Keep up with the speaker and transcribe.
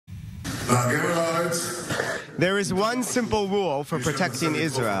There is one simple rule for protecting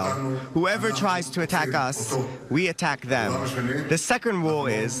Israel. Whoever tries to attack us, we attack them. The second rule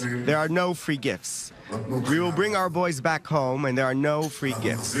is there are no free gifts. We will bring our boys back home, and there are no free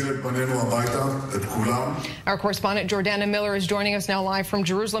gifts. Our correspondent Jordana Miller is joining us now live from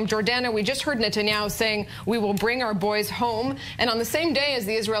Jerusalem. Jordana, we just heard Netanyahu saying we will bring our boys home. And on the same day as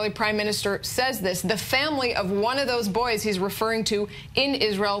the Israeli prime minister says this, the family of one of those boys he's referring to in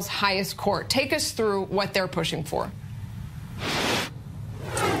Israel's highest court. Take us through what they're pushing for.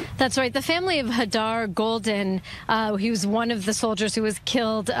 That's right. The family of Hadar Golden, he was one of the soldiers who was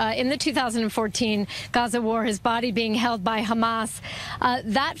killed in the 2014 Gaza war, his body being held by Hamas.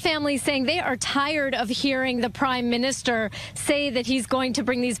 That family saying they are tired of hearing the prime minister say that he's going to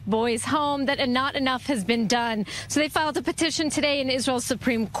bring these boys home, that not enough has been done. So they filed a petition today in Israel's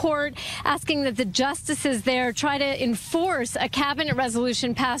Supreme Court asking that the justices there try to enforce a cabinet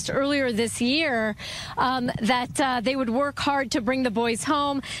resolution passed earlier this year that they would work hard to bring the boys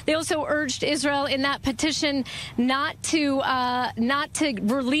home. They also urged Israel in that petition not to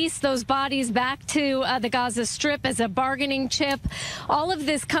release those bodies back to the Gaza Strip as a bargaining chip. All of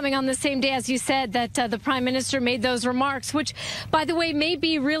this coming on the same day, as you said, that the prime minister made those remarks, which, by the way, may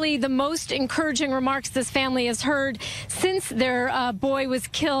be really the most encouraging remarks this family has heard since their boy was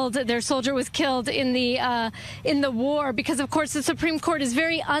killed, their soldier was killed in the war, because, of course, the Supreme Court is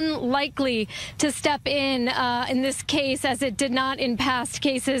very unlikely to step in this case, as it did not in past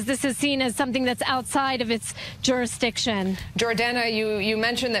cases. This is seen as something that's outside of its jurisdiction. Jordana, you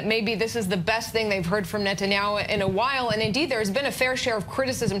mentioned that maybe this is the best thing they've heard from Netanyahu in a while, and indeed there has been a fair share of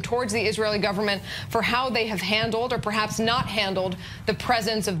criticism towards the Israeli government for how they have handled, or perhaps not handled, the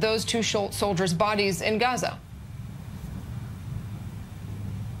presence of those two soldiers' bodies in Gaza.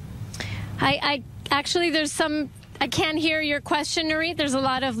 Actually, there's some. I can't hear your question, Nurit. There's a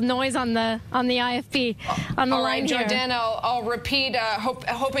lot of noise on the IFB on the line here. All right, Jordana, I'll repeat,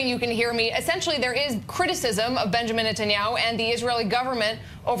 hoping you can hear me. Essentially, there is criticism of Benjamin Netanyahu and the Israeli government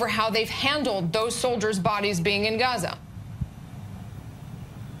over how they've handled those soldiers' bodies being in Gaza.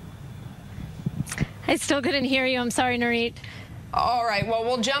 I still couldn't hear you. I'm sorry, Nurit. All right. Well,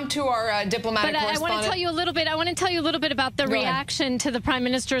 we'll jump to our diplomatic correspondent. I want to tell you a little bit. I want to tell you a little bit about the reaction to the prime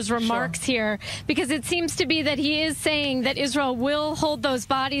minister's remarks here, because it seems to be that he is saying that Israel will hold those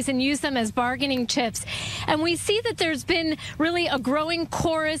bodies and use them as bargaining chips. And we see that there's been really a growing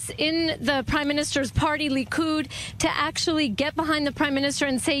chorus in the prime minister's party, Likud, to actually get behind the prime minister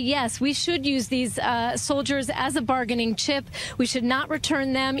and say, yes, we should use these soldiers as a bargaining chip. We should not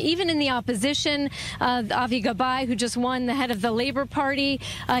return them. Even in the opposition, Avi Gabai, who just won, the head of the Labor Party,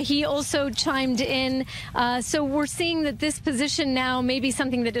 he also chimed in. So we're seeing that this position now may be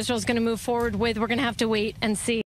something that Israel's going to move forward with. We're going to have to wait and see.